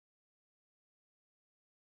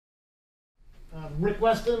Rick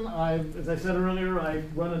Weston. As I said earlier, I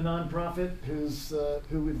run a nonprofit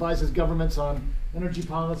who advises governments on energy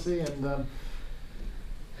policy, and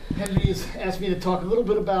Henry has asked me to talk a little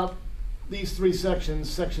bit about these three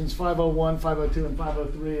sections, sections 501, 502, and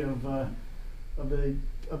 503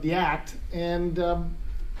 of the Act. And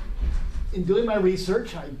in doing my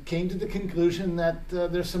research, I came to the conclusion that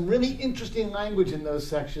there's some really interesting language in those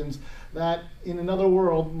sections that in another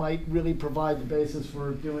world might really provide the basis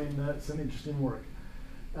for doing some interesting work.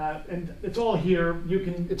 And it's all here.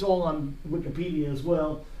 It's all on Wikipedia as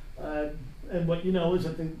well. And what you know is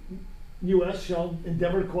that the U.S. shall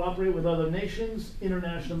endeavor to cooperate with other nations,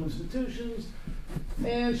 international institutions,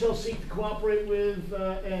 and shall seek to cooperate with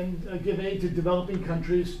and give aid to developing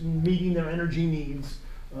countries in meeting their energy needs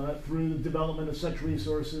through the development of such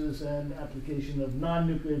resources and application of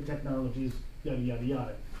non-nuclear technologies, yada, yada,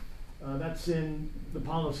 yada. That's in the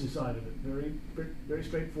policy side of it, very, very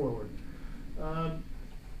straightforward.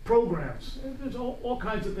 Programs, there's all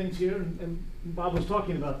kinds of things here, and Bob was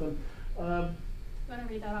talking about them. You want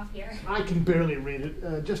to read that off here? I can barely read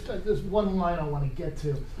it. There's one line I want to get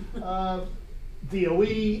to.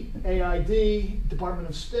 DOE, AID, Department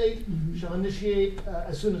of State shall initiate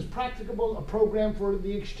as soon as practicable a program for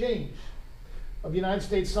the exchange of United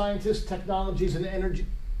States scientists, technologies, and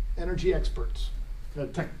energy experts,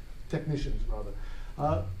 technicians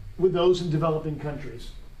rather, with those in developing countries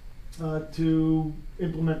to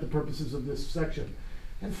implement the purposes of this section.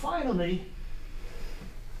 And finally,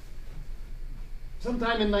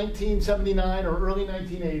 sometime in 1979 or early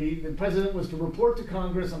 1980, the president was to report to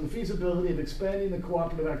Congress on the feasibility of expanding the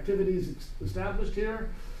cooperative activities established here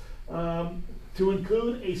to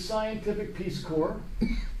include a scientific Peace Corps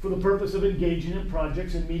for the purpose of engaging in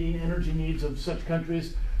projects and meeting energy needs of such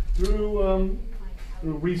countries through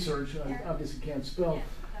research, I obviously can't spell,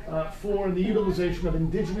 for the utilization of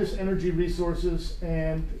indigenous energy resources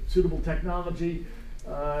and suitable technology,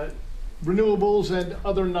 renewables, and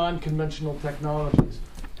other non-conventional technologies.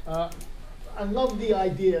 I love the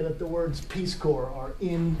idea that the words Peace Corps are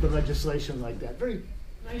in the legislation like that.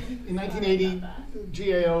 In 1980,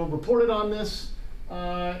 GAO reported on this,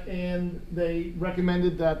 and they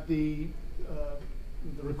recommended that the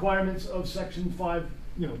requirements of Section 5,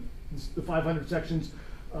 the 500 sections,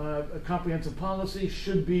 a comprehensive policy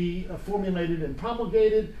should be formulated and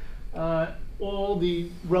promulgated. All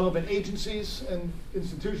the relevant agencies and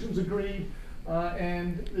institutions agreed,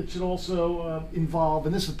 and it should also involve,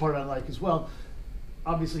 and this is the part I like as well,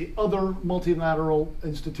 obviously other multilateral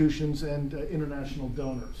institutions and international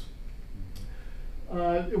donors.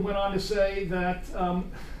 It went on to say that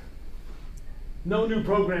no new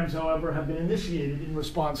programs, however, have been initiated in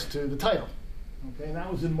response to the title. Okay, and that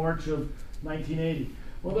was in March of 1980.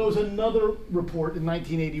 Well, there was another report in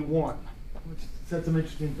 1981, which said some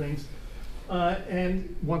interesting things.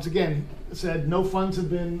 And once again, said no funds have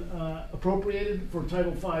been appropriated for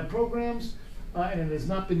Title V programs, and it has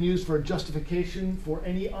not been used for a justification for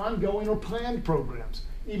any ongoing or planned programs,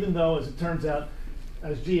 even though, as it turns out,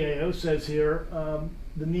 as GAO says here,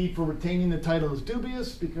 the need for retaining the title is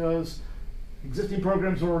dubious because existing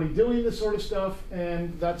programs are already doing this sort of stuff,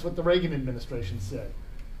 and that's what the Reagan administration said.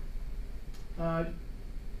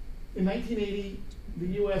 In 1980, the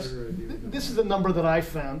U.S., this is the number that I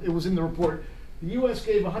found, it was in the report, the U.S.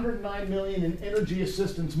 gave $109 million in energy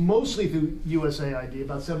assistance, mostly through USAID,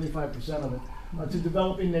 about 75% of it, to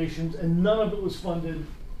developing nations, and none of it was funded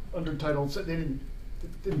under Title, they didn't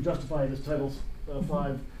justify it as Title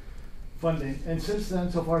V funding. And since then,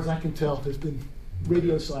 so far as I can tell, there's been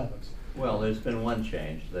radio silence. Well, there's been one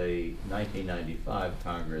change. The 1995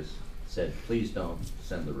 Congress said, please don't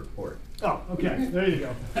send the report. Oh, okay. There you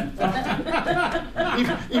go.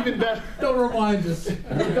 Even better. Don't remind us.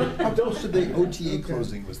 How close to the OTA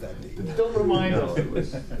closing was that date? Don't remind us. It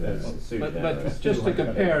was, but just to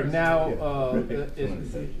compare, now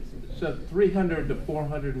so 300 to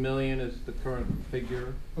 400 million is the current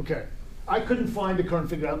figure. Okay. I couldn't find the current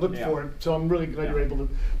figure. I looked for it, so I'm really glad you're able to.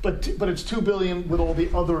 But it's $2 billion with all the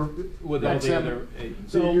other. With all the other.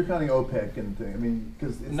 So you're counting OPEC and thing. I mean,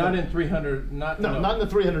 because not in 300. Not No, 2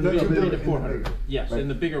 billion to 400. Yes, right. In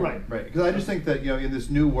the bigger one. Right. Because I just think that in this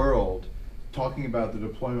new world, talking about the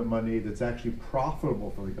deployment money that's actually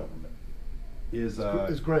profitable for the government is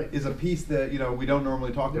great. Is a piece that we don't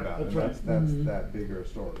normally talk about. That's and right. That's that bigger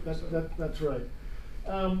story. That's right.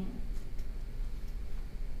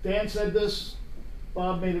 Dan said this,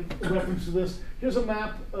 Bob made a reference to this. Here's a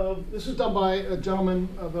map of, this is done by a gentleman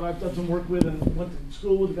that I've done some work with and went to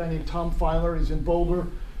school with, a guy named Tom Filer. He's in Boulder.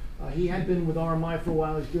 He had been with RMI for a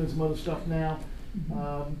while. He's doing some other stuff now.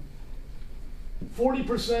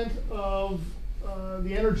 40% of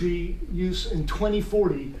the energy use in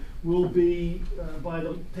 2040 will be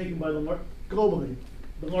taken by globally,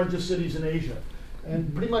 the largest cities in Asia.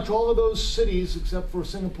 And pretty much all of those cities, except for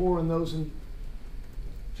Singapore and those in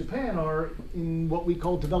Japan, are in what we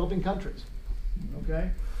call developing countries.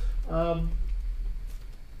 Okay?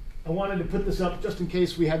 I wanted to put this up just in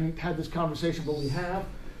case we hadn't had this conversation, but we have.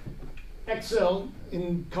 Excel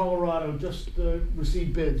in Colorado just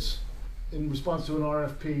received bids in response to an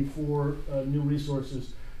RFP for new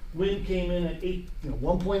resources. Wind came in at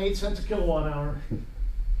 1.8 cents a kilowatt hour.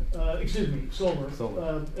 Excuse me, solar.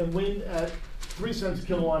 And wind at 3 cents a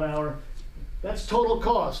kilowatt hour. That's total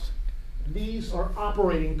cost. These are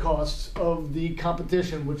operating costs of the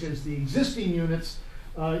competition, which is the existing units.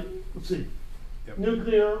 Let's see. Yep.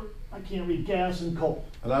 Nuclear, I can't read, gas and coal.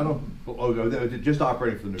 And I don't, just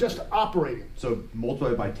operating for the nuclear. Just operating. So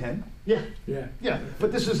multiply by 10? Yeah. Yeah. Yeah,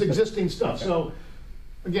 but this is existing stuff. Okay. So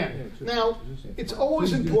again, now it's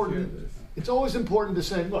always important. It's always important to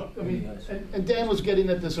say, look, I mean, and Dan was getting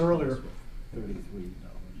at this earlier.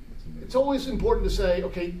 It's always important to say,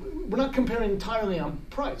 okay, we're not comparing entirely on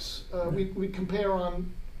price. We compare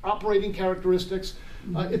on operating characteristics.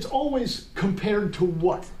 It's always compared to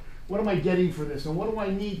what? What am I getting for this? And what do I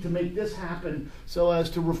need to make this happen so as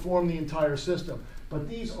to reform the entire system? But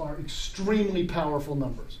these are extremely powerful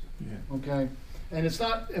numbers. Yeah. Okay? And it's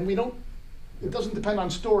not, and we don't, it doesn't depend on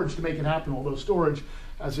storage to make it happen, although storage,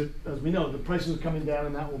 as we know, the prices are coming down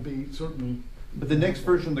and that will be certainly. But the next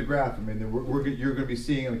version of the graph, I mean, you're going to be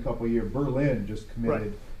seeing in a couple of years, Berlin just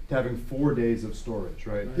committed to having 4 days of storage,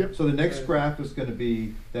 right? Yep. So the next graph is going to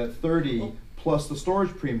be that 30 plus the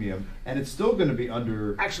storage premium, and it's still going to be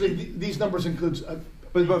under. Actually, these numbers includes.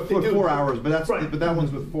 But for 4 hours, but that's right. But that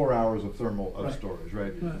one's with 4 hours of thermal storage,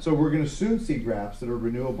 right? So we're going to soon see graphs that are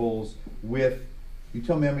renewables with. You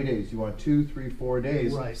tell me how many days you want: 2, 3, 4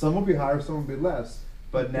 days. Right. Some will be higher, some will be less.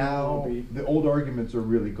 But now the old arguments are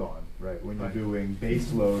really gone, right? When you're doing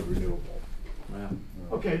base load renewable. Wow.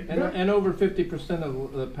 Okay. And over 50%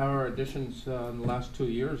 of the power additions in the last 2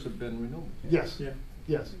 years have been renewable. Yes. Yeah.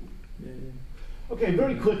 Yes. Yeah. Okay,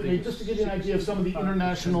 very quickly, just to give you an idea of some of the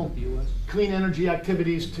international clean energy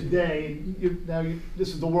activities today. This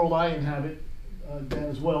is the world I inhabit, Dan,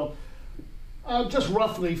 as well. Just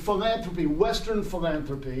roughly, philanthropy, Western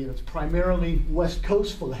philanthropy, it's primarily West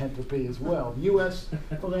Coast philanthropy as well, U.S.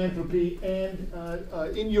 philanthropy,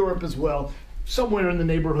 and in Europe as well, somewhere in the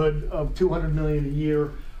neighborhood of $200 million a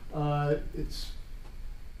year. It's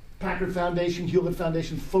Packard Foundation, Hewlett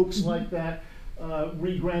Foundation, folks like that,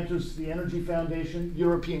 re-granters, the Energy Foundation,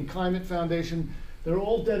 European Climate Foundation. They're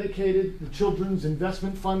all dedicated. The Children's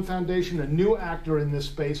Investment Fund Foundation, a new actor in this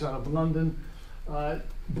space out of London.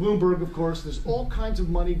 Bloomberg, of course. There's all kinds of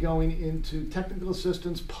money going into technical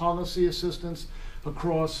assistance, policy assistance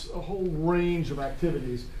across a whole range of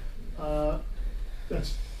activities.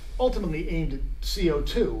 That's ultimately aimed at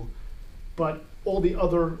CO2, but all the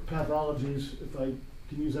other pathologies, if I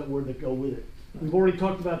can use that word, that go with it. We've already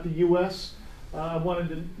talked about the U.S. I wanted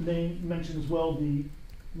to mention as well the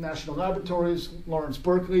national laboratories. Lawrence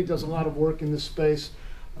Berkeley does a lot of work in this space.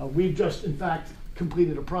 We've just, in fact,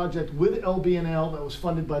 completed a project with LBNL that was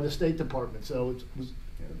funded by the State Department. So it's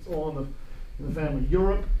all in the family.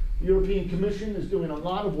 Europe, the European Commission is doing a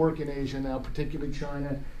lot of work in Asia now, particularly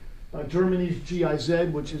China. Germany's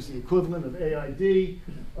GIZ, which is the equivalent of AID.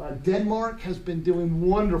 Denmark has been doing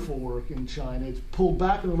wonderful work in China. It's pulled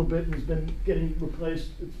back a little bit and has been getting replaced.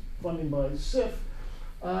 It's funding by CIF.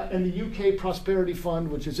 And the UK Prosperity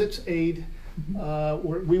Fund, which is its aid.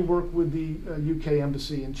 We work with the UK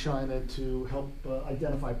Embassy in China to help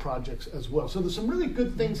identify projects as well. So there's some really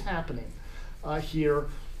good things happening here.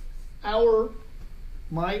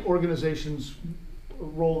 My organization's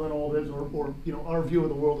role in all this, or our view of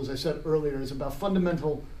the world, as I said earlier, is about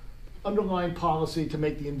fundamental underlying policy to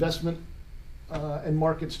make the investment and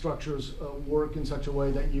market structures work in such a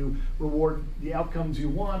way that you reward the outcomes you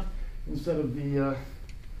want instead of the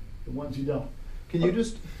ones you don't. Can you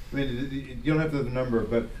just, I mean, you don't have to have the number,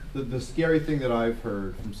 but the scary thing that I've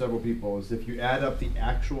heard from several people is if you add up the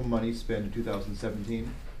actual money spent in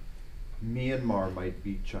 2017, Myanmar might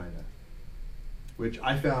beat China, which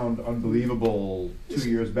I found unbelievable 2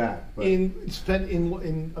 years back. But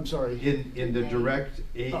I'm sorry. In the direct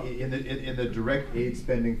aid, in the direct aid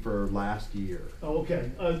spending for last year. Oh,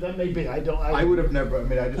 okay. That may be. I would have never. I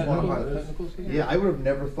mean, I just want to. Yeah, I would have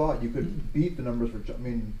never thought you could beat the numbers for. I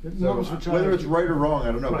mean, whether it's right or wrong,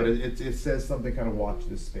 I don't know. Right. But it says something kind of watch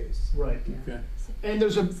this space. Right. Okay. And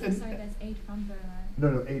there's a. Sorry, there's 8 from the.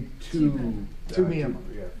 No, aid to To Myanmar.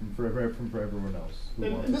 Yeah, for everyone else. who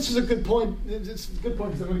And wants this is a good point. It's a good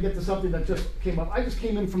point because I'm going to get to something that just came up. I just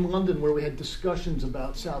came in from London where we had discussions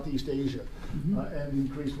about Southeast Asia and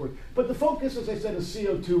increased work. But the focus, as I said, is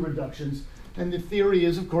CO2 reductions. And the theory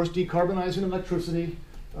is, of course, decarbonizing electricity,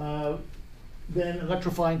 then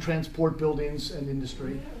electrifying transport, buildings, and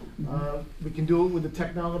industry. We can do it with the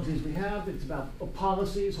technologies we have. It's about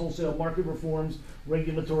policies, wholesale market reforms,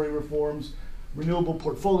 regulatory reforms, renewable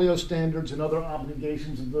portfolio standards, and other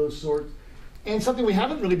obligations of those sorts. And something we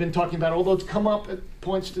haven't really been talking about, although it's come up at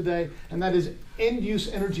points today, and that is end-use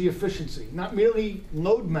energy efficiency. Not merely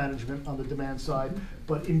load management on the demand side,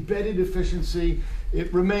 but embedded efficiency.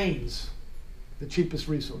 It remains the cheapest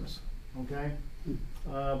resource, okay?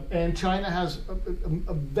 And China has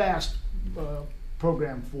a vast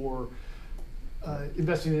program for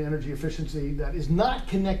investing in energy efficiency that is not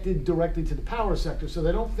connected directly to the power sector. So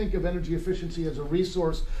they don't think of energy efficiency as a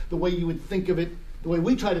resource the way you would think of it, the way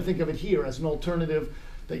we try to think of it here, as an alternative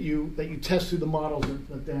that you test through the models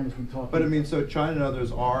that Dan has been talking about. But I mean, so China and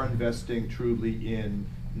others are investing truly in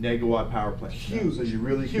megawatt power plants. Huge. So you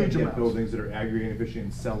really can Huge get amounts. buildings that are aggregating efficient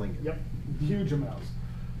and selling it. Yep, huge amounts.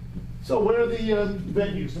 So where are the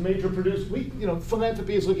venues, the major producers?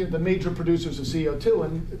 Philanthropy is looking at the major producers of CO2,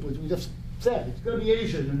 and we just said it's going to be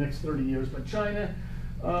Asia in the next 30 years, but China,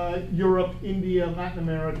 Europe, India, Latin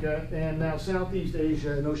America, and now Southeast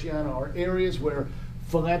Asia and Oceania are areas where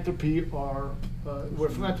philanthropy is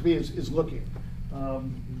looking.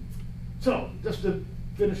 So just to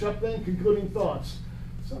finish up then, concluding thoughts.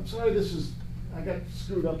 So I'm sorry I got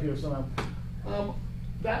screwed up here somehow.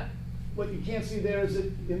 What you can't see there is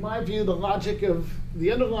that, in my view,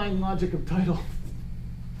 the underlying logic of Title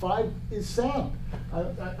V is sound.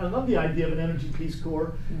 I love the idea of an energy Peace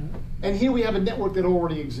Corps. And here we have a network that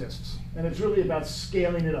already exists. And it's really about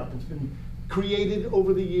scaling it up. It's been created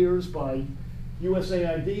over the years by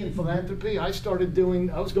USAID and philanthropy. I was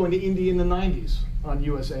going to India in the 90s on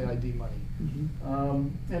USAID money.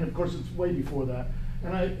 And of course, it's way before that.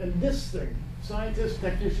 And this thing, scientists,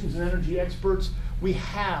 technicians, and energy experts, we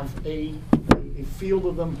have a field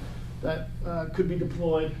of them that could be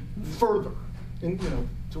deployed further.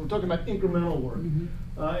 So we're talking about incremental work,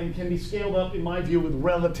 and can be scaled up, in my view, with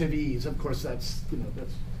relative ease. Of course, that's I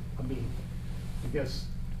guess,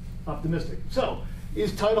 optimistic. So,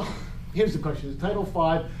 here's the question: is Title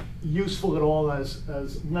V useful at all as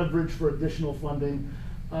leverage for additional funding?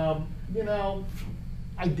 I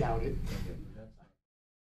doubt it.